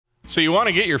So you want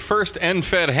to get your first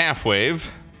end-fed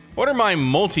half-wave. What are my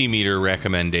multimeter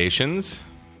recommendations?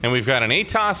 And we've got an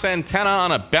ATOS antenna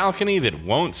on a balcony that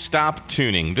won't stop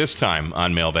tuning, this time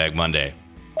on Mailbag Monday.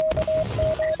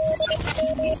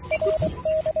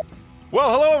 Well,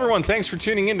 hello everyone. Thanks for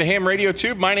tuning in to Ham Radio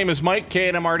Tube. My name is Mike,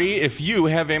 K8MRD. If you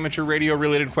have amateur radio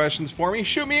related questions for me,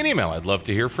 shoot me an email. I'd love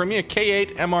to hear from you.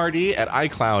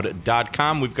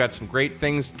 K8MRD@iCloud.com. We've got some great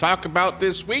things to talk about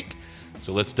this week.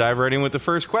 So let's dive right in with the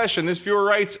first question. This viewer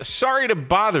writes, sorry to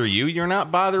bother you. You're not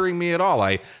bothering me at all.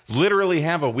 I literally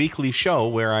have a weekly show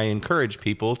where I encourage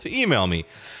people to email me.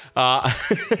 I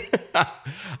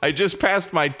just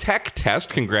passed my tech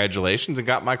test, congratulations, and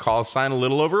got my call sign a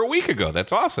little over a week ago.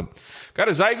 That's awesome. Got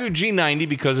a Xiegu G90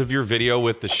 because of your video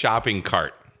with the shopping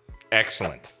cart.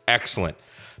 Excellent, excellent.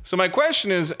 So my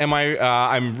question is,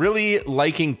 I'm really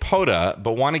liking POTA,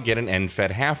 but want to get an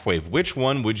end-fed half-wave. Which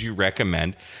one would you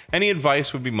recommend? Any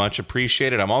advice would be much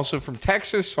appreciated. I'm also from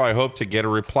Texas, so I hope to get a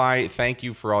reply. Thank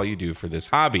you for all you do for this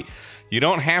hobby. You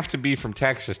don't have to be from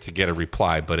Texas to get a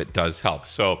reply, but it does help.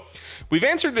 So we've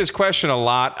answered this question a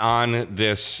lot on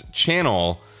this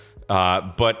channel,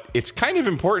 but it's kind of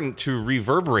important to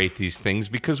reverberate these things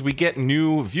because we get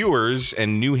new viewers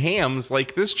and new hams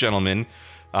like this gentleman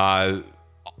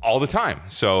all the time.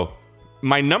 So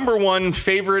my number one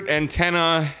favorite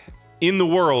antenna in the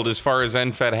world as far as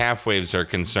end-fed half-waves are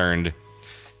concerned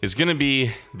is going to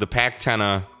be the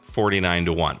Pactenna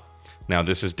 49-1. Now,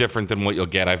 this is different than what you'll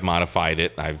get. I've modified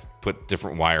it. I've put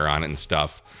different wire on it and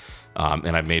stuff,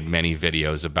 and I've made many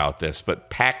videos about this.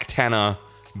 But Pactenna,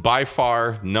 by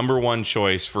far, number one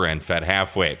choice for end-fed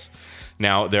half-waves.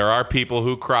 Now, there are people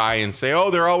who cry and say, oh,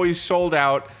 they're always sold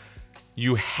out.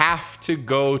 You have to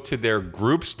go to their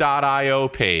groups.io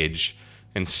page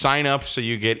and sign up so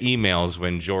you get emails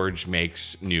when George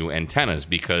makes new antennas,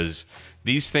 because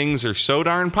these things are so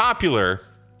darn popular,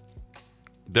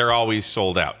 they're always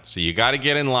sold out. So you got to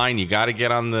get in line, you got to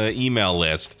get on the email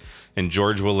list, and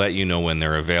George will let you know when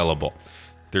they're available.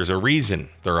 There's a reason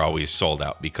they're always sold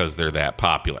out, because they're that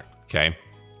popular, okay?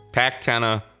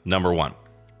 Pactenna, number one.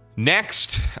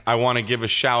 Next, I want to give a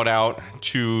shout out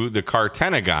to the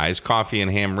Cartenna guys, Coffee and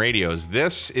Ham Radios.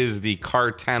 This is the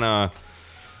Cartenna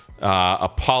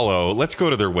Apollo. Let's go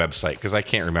to their website because I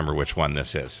can't remember which one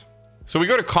this is. So we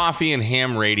go to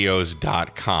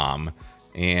coffeeandhamradios.com,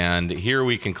 and here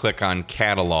we can click on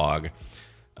catalog.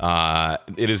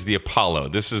 It is the Apollo.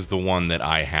 This is the one that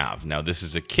I have. Now, this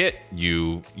is a kit.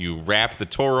 You wrap the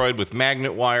toroid with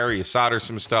magnet wire. You solder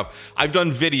some stuff. I've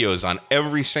done videos on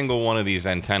every single one of these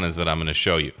antennas that I'm going to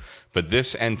show you. But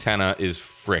this antenna is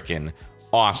frickin'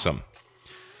 awesome.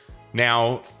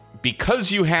 Now,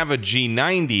 because you have a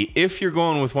G90, if you're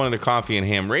going with one of the Coffee and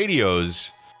Ham radios,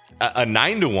 a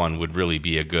 9-to-1 would really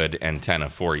be a good antenna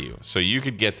for you. So you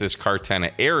could get this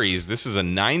Cartenna Aries. This is a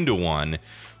 9-to-1.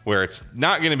 Where it's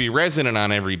not going to be resonant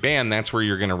on every band. That's where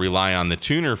you're going to rely on the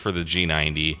tuner for the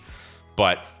G90,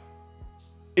 but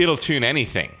it'll tune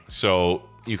anything. So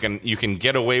you can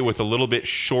get away with a little bit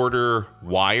shorter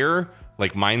wire,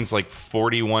 like mine's like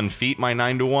 41 feet, my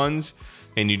 9-to-1s,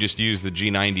 and you just use the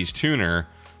G90's tuner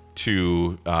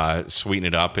to sweeten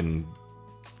it up and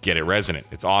get it resonant.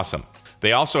 It's awesome.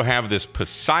 They also have this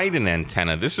Poseidon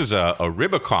antenna. This is a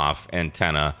Ribicoff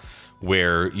antenna,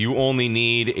 where you only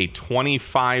need a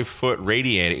 25-foot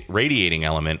radiating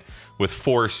element with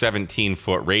 4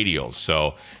 17-foot radials.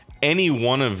 So any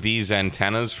one of these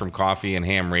antennas from Coffee and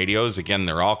Ham Radios, again,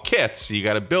 they're all kits, so you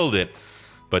got to build it,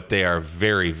 but they are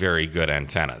very, very good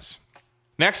antennas.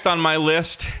 Next on my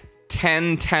list,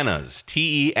 Tennas,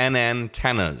 T-E-N-N,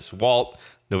 Tennas. Walt,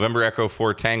 November Echo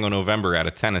 4 Tango November out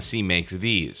of Tennessee makes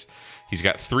these. He's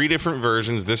got 3 different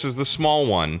versions. This is the small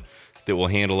one that will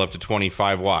handle up to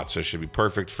 25 watts, so it should be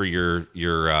perfect for your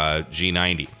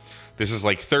G90. This is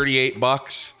like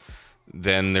 $38.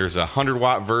 Then there's a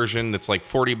 100-watt version that's like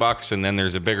 $40, and then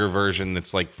there's a bigger version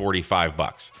that's like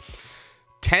 $45.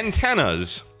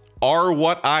 Tennas are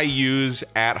what I use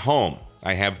at home.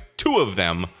 I have 2 of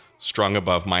them strung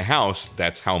above my house.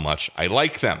 That's how much I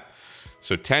like them.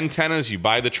 So Tennas, you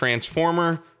buy the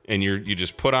transformer, and you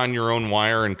just put on your own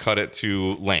wire and cut it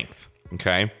to length,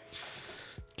 okay?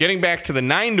 Getting back to the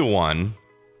 9-to-1,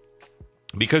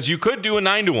 because you could do a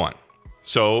 9-to-1.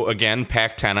 So again,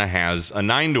 Pactenna has a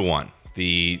 9-to-1.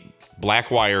 The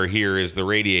black wire here is the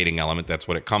radiating element. That's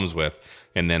what it comes with.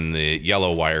 And then the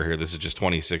yellow wire here, this is just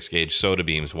 26 gauge soda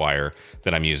beams wire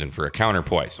that I'm using for a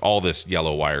counterpoise. All this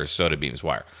yellow wire is soda beams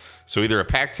wire. So either a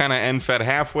Pactenna end-fed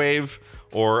half-wave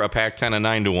or a Pactenna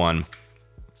 9-to-1,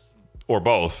 or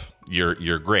both,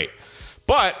 you're great.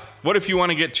 But what if you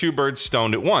want to get 2 birds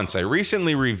stoned at once? I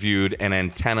recently reviewed an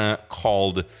antenna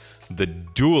called the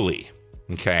dually,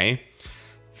 okay?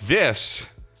 This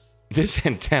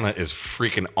antenna is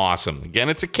freaking awesome. Again,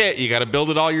 it's a kit. You got to build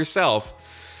it all yourself.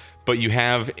 But you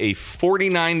have a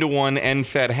 49-to-1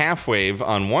 end-fed half-wave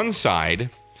on one side,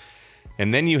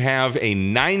 and then you have a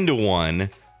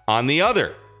 9-to-1 on the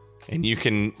other. And you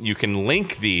can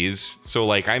link these. So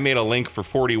like I made a link for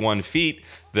 41 feet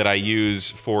that I use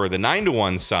for the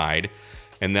 9-to-1 side,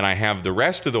 and then I have the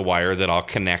rest of the wire that I'll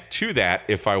connect to that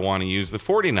if I want to use the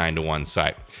 49-to-1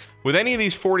 side. With any of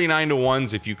these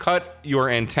 49-to-1s, if you cut your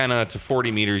antenna to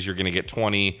 40 meters, you're going to get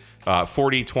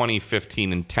 40, 20,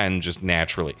 15, and 10 just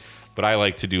naturally. But I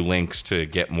like to do links to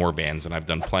get more bands, and I've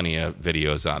done plenty of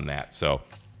videos on that. So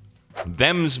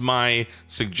them's my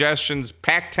suggestions.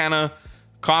 Pack-tenna,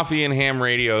 coffee and ham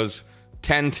radios,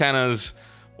 10 tennas,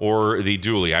 or the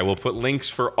dually. I will put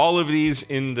links for all of these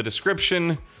in the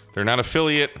description. They're not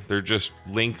affiliate. They're just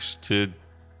links to...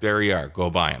 There you are.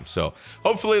 Go buy them. So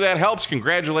hopefully that helps.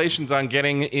 Congratulations on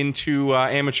getting into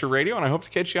amateur radio, and I hope to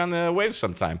catch you on the waves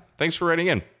sometime. Thanks for writing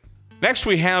in. Next,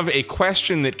 we have a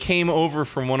question that came over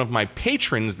from one of my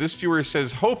patrons. This viewer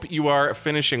says, hope you are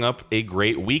finishing up a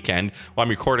great weekend. Well, I'm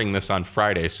recording this on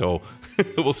Friday, so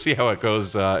we'll see how it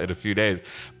goes in a few days.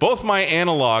 Both my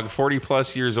analog,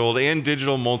 40-plus years old, and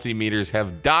digital multimeters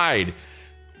have died.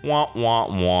 Wah, wah,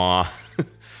 wah.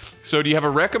 So do you have a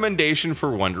recommendation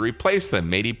for one to replace them?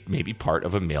 Maybe part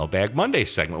of a Mailbag Monday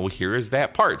segment. Well, here is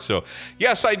that part. So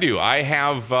yes, I do. I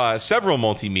have several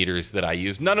multimeters that I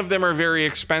use. None of them are very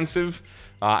expensive.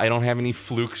 I don't have any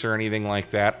flukes or anything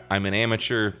like that. I'm an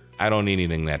amateur. I don't need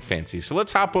anything that fancy. So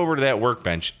let's hop over to that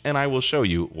workbench and I will show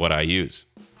you what I use.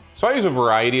 So I use a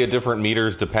variety of different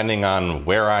meters depending on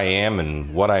where I am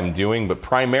and what I'm doing, but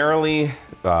primarily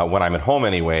when I'm at home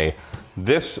anyway,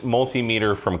 this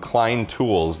multimeter from Klein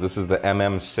Tools, this is the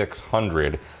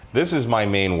MM600. This is my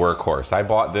main workhorse. I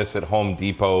bought this at Home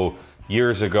Depot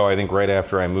years ago, I think right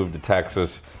after I moved to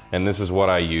Texas, and this is what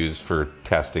I use for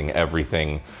testing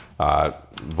everything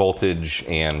voltage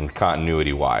and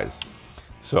continuity wise.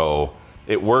 So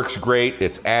it works great,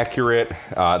 it's accurate.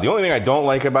 The only thing I don't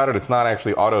like about it, it's not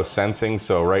actually auto sensing.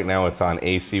 So right now it's on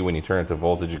AC. When you turn it to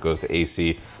voltage, it goes to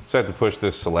AC. So I have to push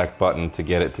this select button to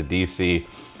get it to DC.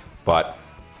 But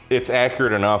it's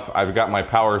accurate enough. I've got my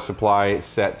power supply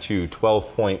set to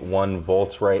 12.1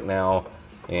 volts right now.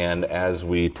 And as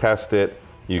we test it,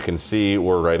 you can see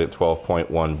we're right at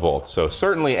 12.1 volts. So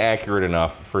certainly accurate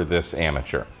enough for this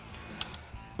amateur.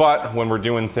 But when we're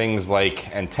doing things like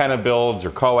antenna builds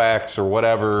or coax or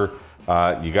whatever,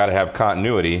 you gotta have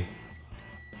continuity.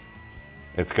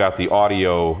 It's got the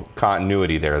audio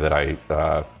continuity there that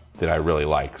I really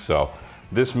like. So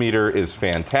this meter is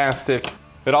fantastic.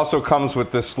 It also comes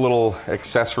with this little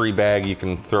accessory bag. You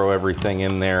can throw everything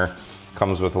in there.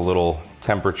 Comes with a little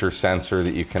temperature sensor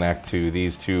that you connect to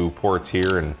these two ports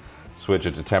here and switch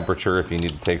it to temperature if you need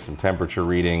to take some temperature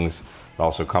readings. It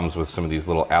also comes with some of these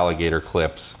little alligator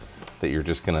clips that you're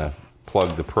just gonna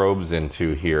plug the probes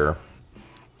into here,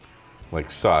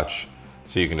 like such.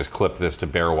 So you can just clip this to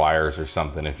bare wires or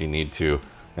something if you need to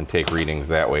and take readings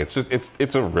that way.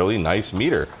 It's a really nice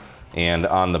meter. And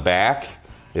on the back,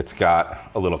 it's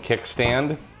got a little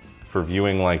kickstand for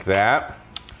viewing like that.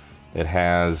 It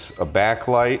has a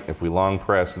backlight. If we long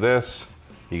press this,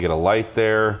 you get a light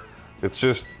there. It's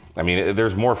just, I mean,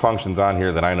 there's more functions on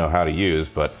here than I know how to use,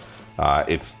 but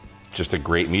it's just a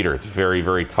great meter. It's very,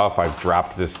 very tough. I've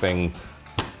dropped this thing,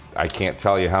 I can't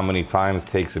tell you how many times,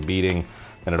 takes a beating.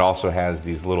 And it also has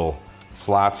these little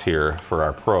slots here for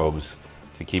our probes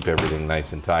to keep everything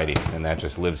nice and tidy. And that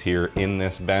just lives here in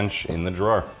this bench in the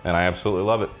drawer. And I absolutely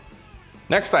love it.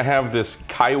 Next, I have this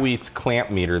Kaiweets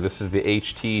clamp meter. This is the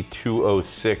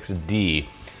HT206D.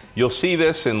 You'll see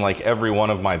this in like every one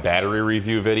of my battery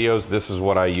review videos. This is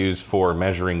what I use for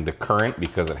measuring the current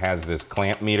because it has this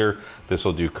clamp meter. This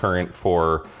will do current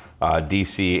for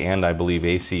DC and I believe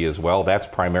AC as well. That's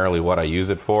primarily what I use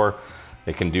it for.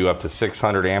 It can do up to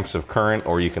 600 amps of current,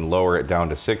 or you can lower it down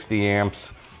to 60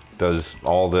 amps. Does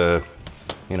all the,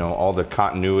 you know, all the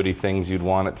continuity things you'd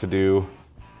want it to do.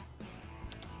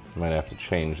 Might have to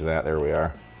change that. There we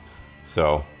are.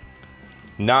 So,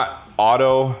 not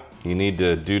auto. You need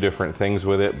to do different things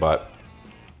with it, but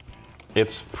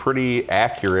it's pretty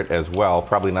accurate as well.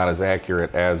 Probably not as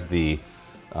accurate as the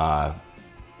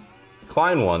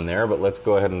Klein one there, but let's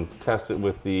go ahead and test it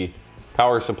with the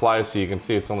power supply so you can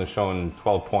see it's only showing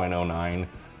 12.09,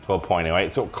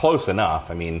 12.08, so close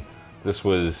enough. I mean, this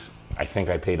was, I think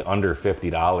I paid under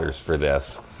 $50 for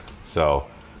this. So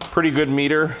pretty good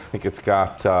meter. I think it's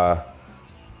got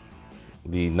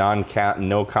the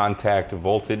no contact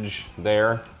voltage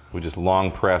there. We just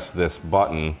long press this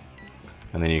button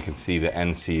And then you can see the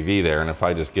NCV there. And if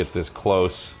I just get this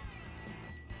close,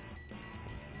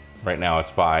 right now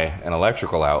it's by an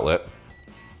electrical outlet.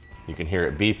 You can hear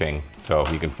it beeping. So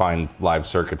you can find live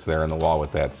circuits there in the wall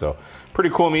with that. So pretty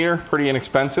cool meter, pretty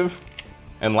inexpensive.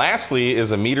 And lastly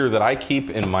is a meter that I keep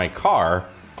in my car.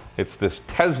 It's this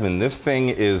Tesman. This thing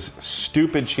is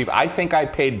stupid cheap. I think I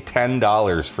paid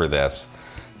 $10 for this.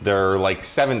 They're like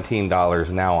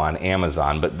 $17 now on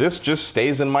Amazon, but this just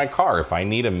stays in my car. If I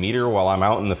need a meter while I'm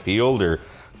out in the field or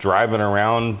driving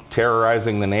around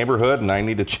terrorizing the neighborhood and I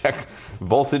need to check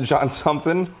voltage on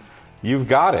something, you've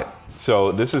got it.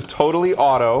 So this is totally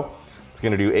auto. It's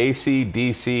gonna do AC,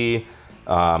 DC,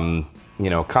 you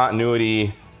know,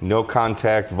 continuity, no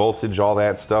contact, voltage, all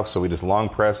that stuff. So we just long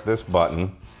press this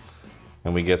button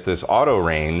and we get this auto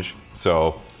range.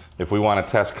 So if we wanna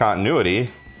test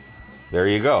continuity, there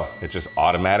you go. It just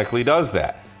automatically does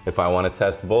that. If I want to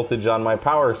test voltage on my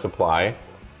power supply,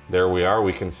 there we are.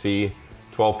 We can see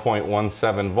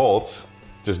 12.17 volts,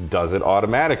 just does it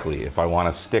automatically. If I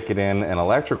want to stick it in an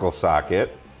electrical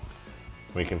socket,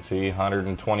 we can see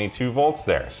 122 volts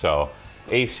there. So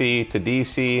AC to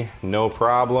DC, no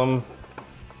problem.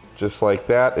 Just like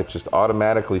that, it just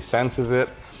automatically senses it.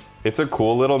 It's a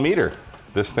cool little meter.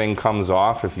 This thing comes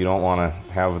off if you don't want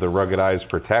to have the ruggedized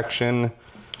protection.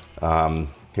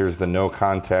 Here's the no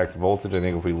contact voltage. I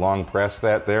think if we long press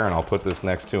that there, and I'll put this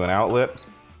next to an outlet,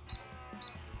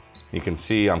 you can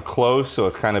see I'm close, so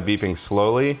it's kind of beeping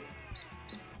slowly.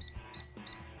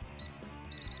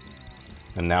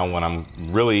 And now when I'm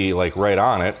really like right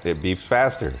on it, it beeps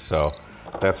faster. So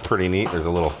that's pretty neat. There's a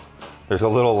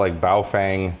little like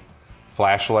Baofeng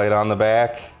flashlight on the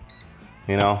back.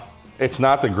 You know, it's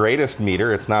not the greatest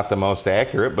meter. It's not the most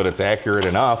accurate, but it's accurate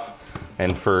enough.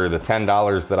 And for the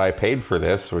 $10 that I paid for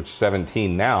this, which is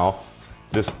 $17 now,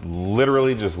 this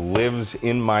literally just lives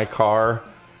in my car.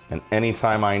 And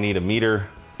anytime I need a meter,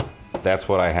 that's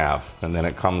what I have. And then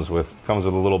it comes with a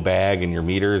little bag and your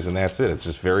meters, and that's it. It's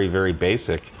just very, very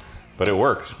basic, but it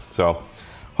works. So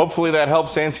hopefully that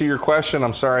helps answer your question.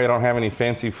 I'm sorry I don't have any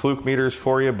fancy fluke meters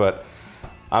for you, but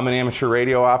I'm an amateur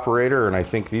radio operator, and I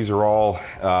think these are all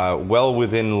well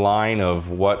within line of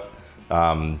what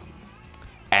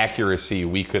accuracy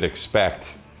we could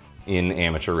expect in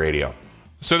amateur radio.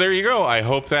 So there you go. I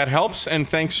hope that helps, and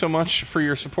thanks so much for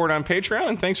your support on Patreon,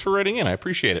 and thanks for writing in. I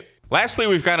appreciate it. Lastly,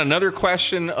 we've got another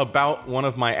question about one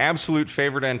of my absolute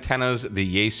favorite antennas,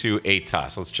 the Yaesu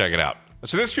ATOS. Let's check it out.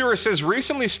 So this viewer says,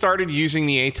 recently started using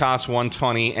the ATOS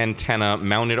 120 antenna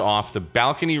mounted off the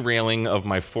balcony railing of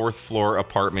my 4th floor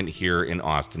apartment here in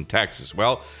Austin, Texas.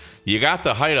 Well, you got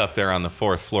the height up there on the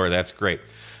 4th floor. That's great.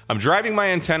 I'm driving my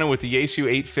antenna with the Yaesu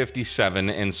 857,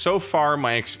 and so far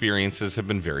my experiences have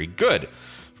been very good.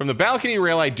 From the balcony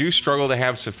rail, I do struggle to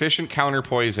have sufficient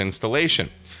counterpoise installation.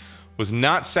 Was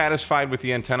not satisfied with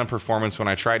the antenna performance when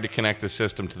I tried to connect the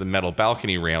system to the metal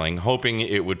balcony railing, hoping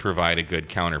it would provide a good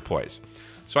counterpoise.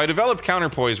 So I developed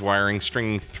counterpoise wiring,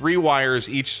 stringing 3 wires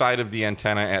each side of the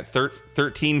antenna at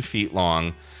 13 feet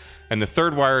long, and the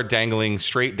 3rd wire dangling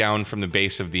straight down from the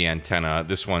base of the antenna.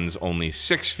 This one's only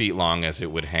 6 feet long, as it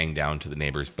would hang down to the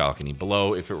neighbor's balcony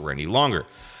below if it were any longer.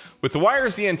 With the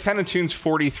wires, the antenna tunes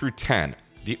 40 through 10.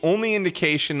 The only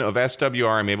indication of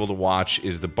SWR I'm able to watch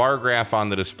is the bar graph on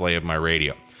the display of my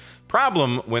radio.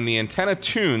 Problem, when the antenna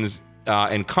tunes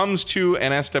and comes to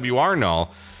an SWR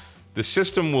null, the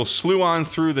system will slew on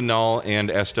through the null and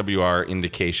SWR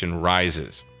indication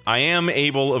rises. I am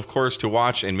able, of course, to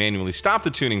watch and manually stop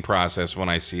the tuning process when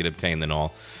I see it obtain the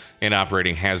null, and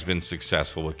operating has been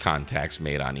successful with contacts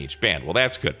made on each band. Well,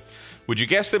 that's good. Would you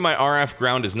guess that my RF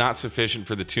ground is not sufficient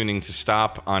for the tuning to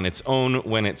stop on its own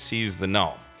when it sees the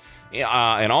null?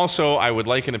 And also, I would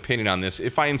like an opinion on this.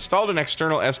 If I installed an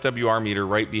external SWR meter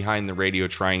right behind the radio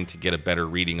trying to get a better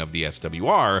reading of the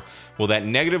SWR, will that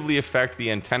negatively affect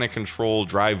the antenna control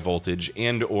drive voltage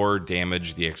and or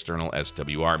damage the external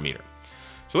SWR meter?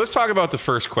 So let's talk about the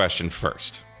first question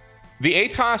first. The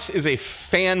ATOS is a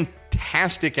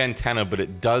fantastic antenna, but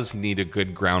it does need a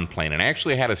good ground plane. And I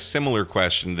actually had a similar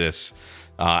question to this.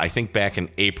 I think back in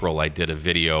April, I did a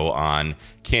video on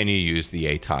can you use the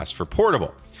ATOS for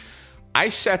portable? I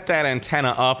set that antenna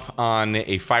up on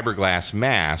a fiberglass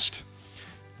mast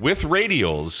with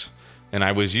radials, and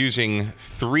I was using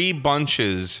 3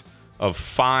 bunches of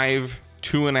 5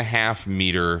 2.5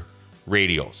 meter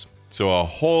radials. So a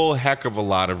whole heck of a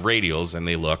lot of radials, and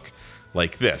they look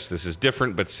like this. This is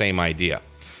different, but same idea.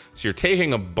 So you're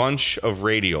taking a bunch of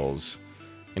radials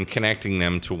and connecting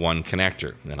them to one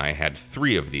connector. And I had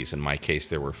 3 of these. In my case,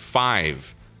 there were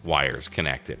 5 wires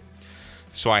connected.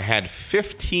 So I had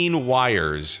 15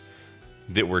 wires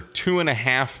that were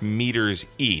 2.5 meters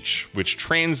each, which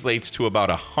translates to about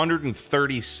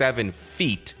 137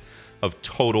 feet of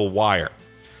total wire.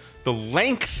 The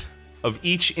length of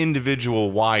each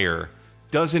individual wire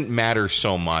doesn't matter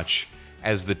so much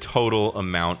as the total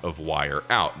amount of wire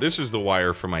out. This is the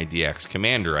wire for my DX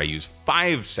Commander. I use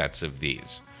 5 sets of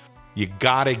these. You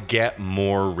gotta get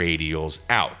more radials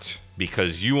out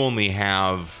because you only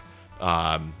have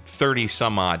 30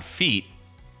 some odd feet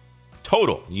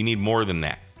total. You need more than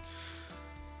that.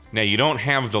 Now, you don't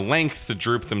have the length to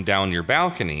droop them down your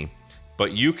balcony,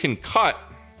 but you can cut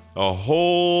a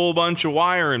whole bunch of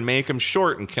wire and make them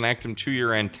short and connect them to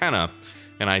your antenna.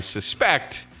 And I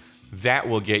suspect that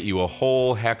will get you a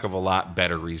whole heck of a lot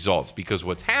better results, because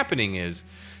what's happening is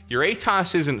your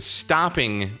ATOS isn't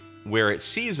stopping where it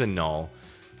sees a null,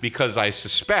 because I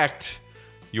suspect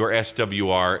your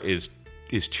SWR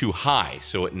is too high,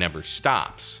 so it never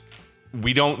stops.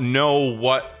 We don't know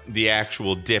what the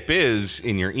actual dip is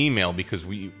in your email because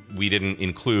we didn't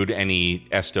include any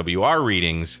SWR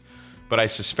readings, but I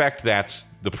suspect that's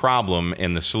the problem,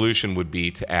 and the solution would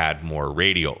be to add more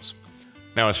radials.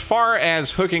 Now, as far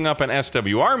as hooking up an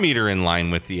SWR meter in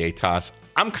line with the ATOS,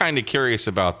 I'm kind of curious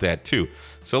about that too.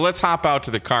 So let's hop out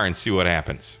to the car and see what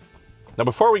happens. Now,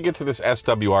 before we get to this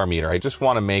SWR meter, I just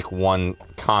want to make one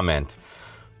comment.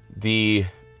 The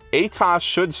ATOS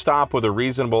should stop with a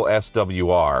reasonable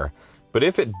SWR, but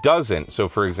if it doesn't, so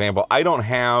for example, I don't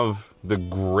have the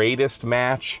greatest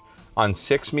match on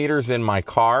 6 meters in my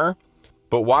car,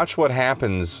 but watch what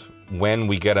happens when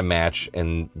we get a match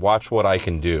and watch what I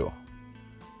can do.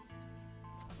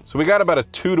 So we got about a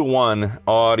 2-to-1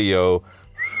 audio,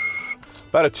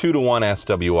 about a 2-to-1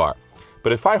 SWR.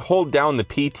 But if I hold down the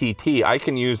PTT, I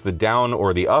can use the down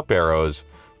or the up arrows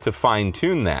to fine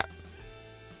tune that.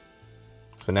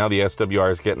 So now the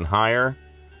SWR is getting higher.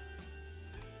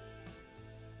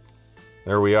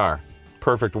 There we are.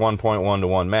 Perfect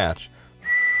 1.1-to-1 match.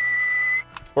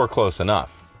 Or close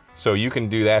enough. So you can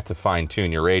do that to fine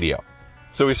tune your radio.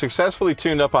 So we successfully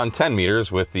tuned up on 10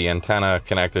 meters with the antenna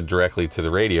connected directly to the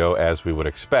radio, as we would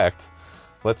expect.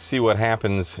 Let's see what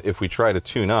happens if we try to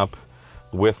tune up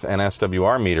with an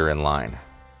SWR meter in line.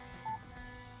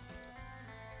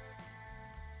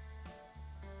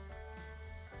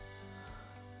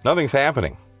 Nothing's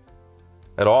happening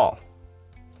at all.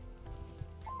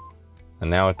 And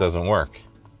now it doesn't work.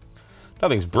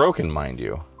 Nothing's broken, mind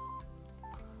you.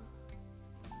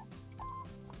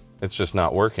 It's just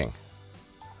not working.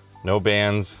 No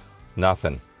bands,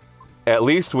 nothing. At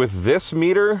least with this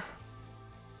meter,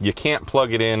 you can't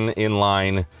plug it in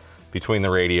line between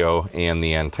the radio and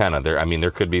the antenna.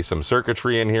 There could be some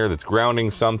circuitry in here that's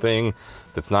grounding something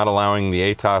that's not allowing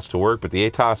the ATOS to work, but the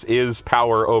ATOS is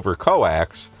power over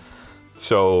coax.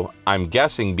 So I'm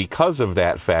guessing because of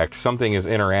that fact, something is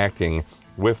interacting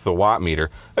with the watt meter.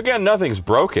 Again, nothing's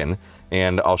broken,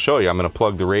 and I'll show you. I'm going to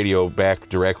plug the radio back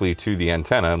directly to the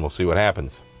antenna, and we'll see what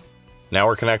happens. Now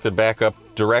we're connected back up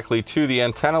directly to the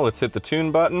antenna. Let's hit the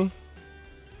tune button.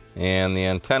 And the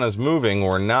antenna's moving.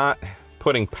 We're not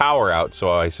putting power out, so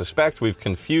I suspect we've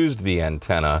confused the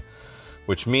antenna,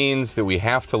 which means that we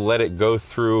have to let it go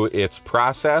through its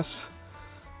process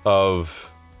of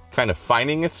kind of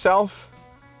finding itself.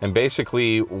 And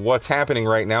basically what's happening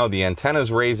right now, the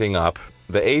antenna's raising up,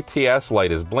 the ATS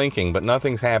light is blinking, but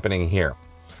nothing's happening here.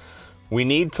 We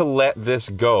need to let this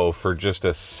go for just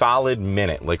a solid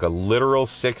minute, like a literal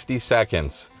 60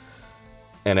 seconds,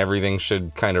 and everything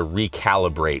should kind of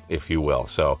recalibrate, if you will.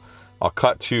 So I'll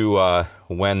cut to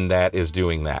when that is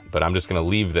doing that, but I'm just going to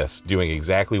leave this doing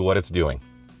exactly what it's doing.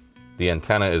 The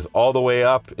antenna is all the way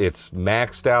up, it's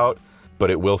maxed out,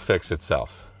 but it will fix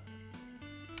itself.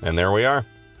 And there we are.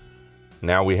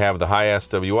 Now we have the high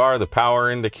SWR, the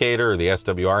power indicator, or the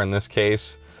SWR in this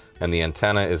case, and the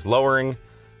antenna is lowering,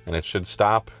 and it should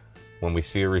stop when we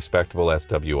see a respectable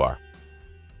SWR.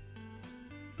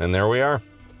 And there we are.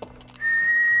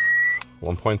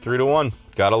 1.3-to-1.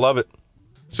 Gotta love it.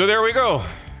 So there we go.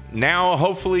 Now,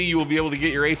 hopefully, you will be able to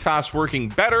get your ATOS working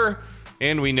better.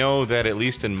 And we know that, at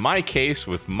least in my case,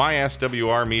 with my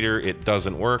SWR meter, it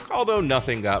doesn't work. Although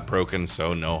nothing got broken,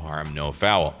 so no harm, no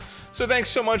foul. So thanks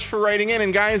so much for writing in.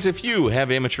 And guys, if you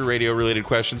have amateur radio related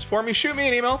questions for me, shoot me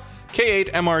an email,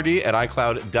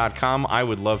 k8mrd@icloud.com. I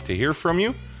would love to hear from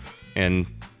you. And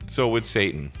so would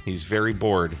Satan. He's very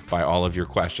bored by all of your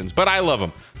questions, but I love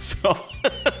him. So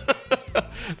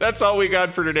that's all we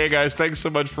got for today, guys. Thanks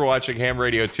so much for watching Ham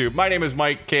Radio Tube. My name is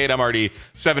Mike,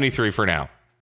 K8mrd73 for now.